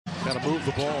Got to move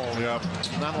the ball. Yep.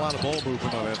 Not a lot of ball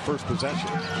movement on that first possession.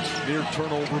 Near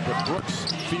turnover, but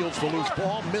Brooks fields the loose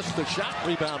ball, missed the shot,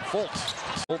 rebound Fultz.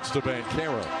 Fultz to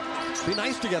Banchero. Be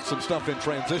nice to get some stuff in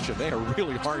transition. They are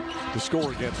really hard to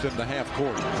score against in the half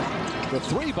court. The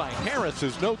three by Harris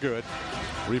is no good.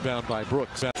 Rebound by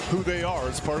Brooks. Who they are,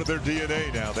 it's part of their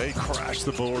DNA now. They crash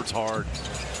the boards hard.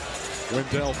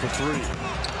 Wendell for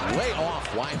three. Way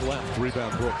off, wide left.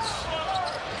 Rebound Brooks.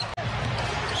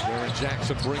 Jaren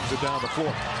Jackson brings it down the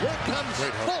floor. Here comes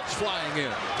Fultz flying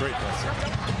in. Great pass.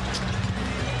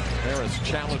 Harris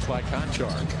challenged by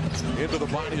Conchar. Into the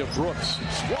body of Brooks.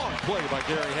 Strong play by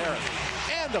Gary Harris.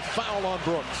 And a foul on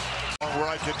Brooks. Where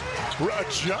I can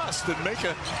adjust and make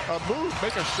a move,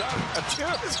 make a shot,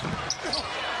 attempt.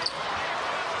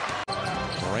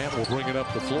 Morant will bring it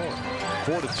up the floor.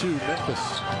 4-2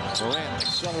 Memphis. Morant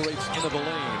accelerates into the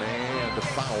lane and a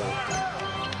foul.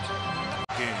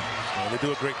 They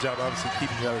do a great job, obviously,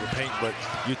 keeping you out of the paint, but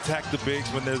you attack the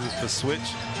bigs when there's the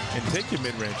switch and take your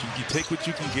mid-range. You take what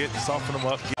you can get, soften them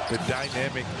up, get the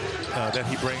dynamic that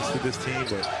he brings to this team.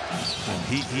 But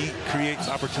he creates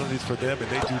opportunities for them,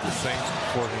 and they do the same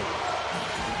for him.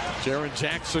 Jaren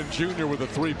Jackson Jr. with a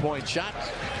three-point shot.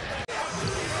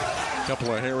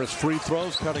 Couple of Harris free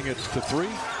throws, cutting it to three.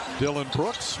 Dillon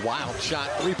Brooks, wild shot,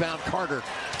 rebound Carter.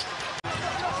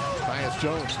 Tyus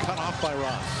Jones cut off by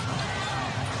Ross.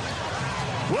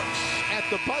 Brooks at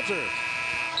the buzzer.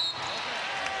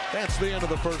 That's the end of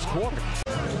the first quarter.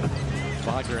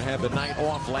 Wagner had the night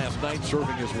off last night,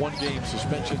 serving his one-game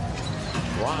suspension.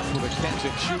 Ross with a catch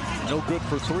and shoot, no good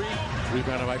for three.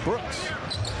 Rebounded by Brooks.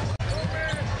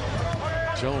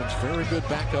 Jones, very good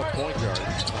backup point guard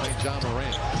behind John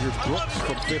Morant. Here's Brooks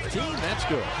from 15, that's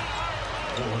good.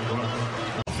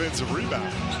 Offensive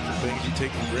rebound. Things you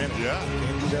take for granted. Yeah. You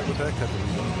can't do that with that type of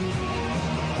rebound.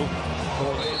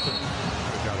 Anthony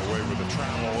got away with a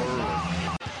travel early.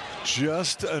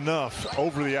 Just enough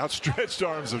over the outstretched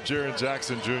arms of Jaren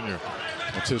Jackson Jr.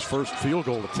 That's his first field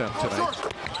goal attempt tonight.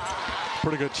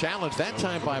 Pretty good challenge that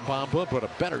time by Bamba, but a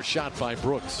better shot by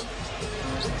Brooks.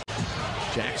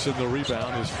 Jackson, the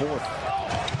rebound, his fourth.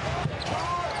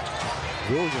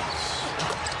 Williams.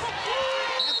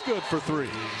 That's good for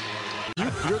three.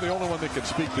 You're the only one that can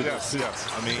speak to this. Yes.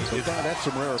 I mean, That's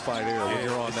some rarefied air when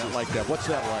you're on that like that. What's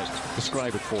that like?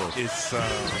 Describe it for us. It's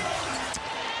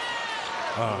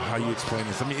how you explain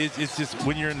this? I mean, it's just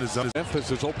when you're in the zone. Memphis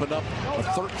has opened up a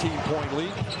 13-point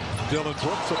lead. Dillon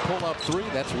Brooks a pull-up three.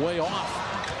 That's way off.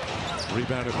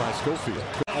 Rebounded by Schofield.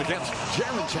 Against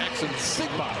Jaren Jackson,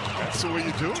 Sigma. That's the way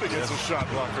you do it against a shot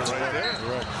blocker right there.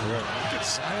 Correct. Look at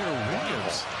Snyder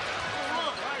Williams.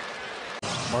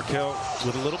 Markelle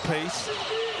with a little pace,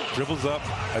 dribbles up,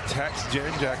 attacks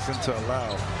Jaren Jackson to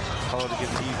allow Paul to get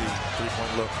an easy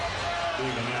three-point look.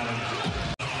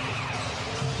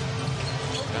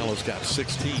 Allen's got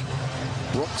 16.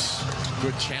 Brooks,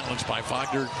 good challenge by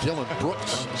Wagner. Dillon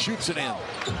Brooks shoots it in.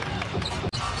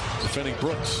 Defending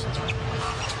Brooks.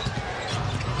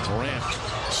 Morant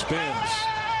spins.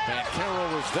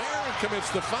 Banchero is there and commits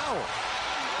the foul.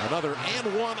 Another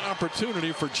and one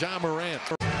opportunity for John Morant.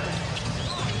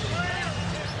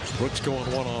 Brooks going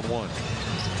one-on-one.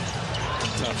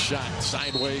 Tough shot,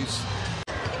 sideways.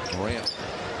 Morant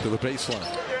to the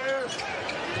baseline.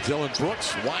 Dillon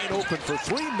Brooks wide open for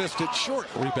three, missed it short.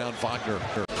 Rebound Wagner.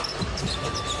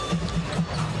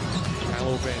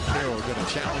 Paolo Banchero going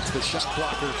to challenge the shot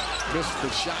blocker. Missed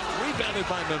the shot. Rebounded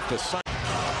by Memphis.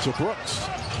 To Brooks.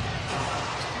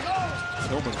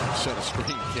 Tillman can set a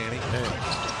screen, can he?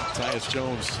 Tyus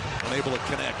Jones unable to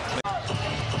connect.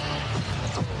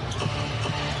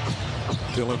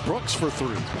 Dillon Brooks for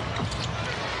three.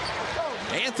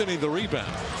 Anthony the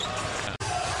rebound.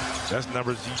 That's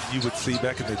numbers you would see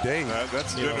back in the day.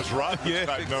 That's Dennis Rodman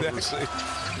type numbers.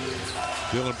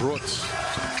 Dillon Brooks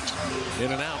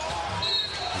in and out.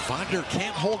 Wagner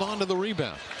can't hold on to the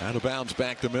rebound. Out of bounds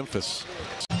back to Memphis.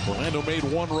 Orlando made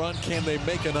one run. Can they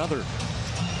make another?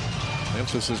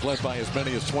 Memphis is led by as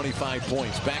many as 25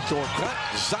 points. Backdoor cut.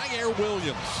 Zaire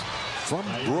Williams from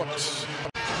Brooks.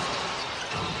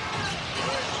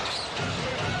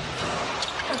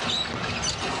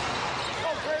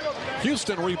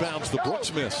 Houston rebounds the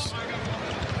Brooks miss. He's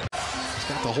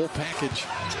got the whole package.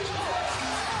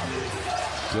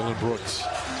 Dillon Brooks.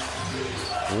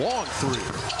 Long three.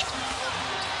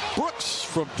 Brooks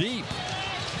from deep.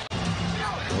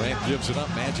 Morant gives it up.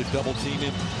 Magic double team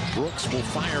in. Brooks will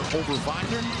fire over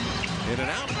Wagner. In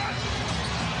and out.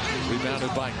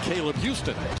 Rebounded by Caleb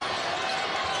Houston.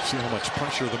 See how much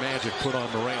pressure the Magic put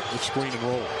on Morant with screen and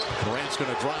roll. Morant's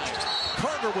going to drive.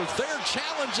 Carter was there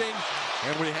challenging.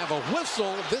 And we have a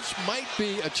whistle. This might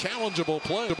be a challengeable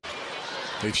play.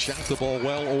 They've shot the ball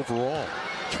well overall.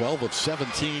 12 of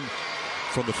 17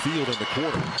 from the field in the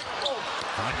quarter.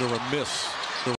 Under a miss.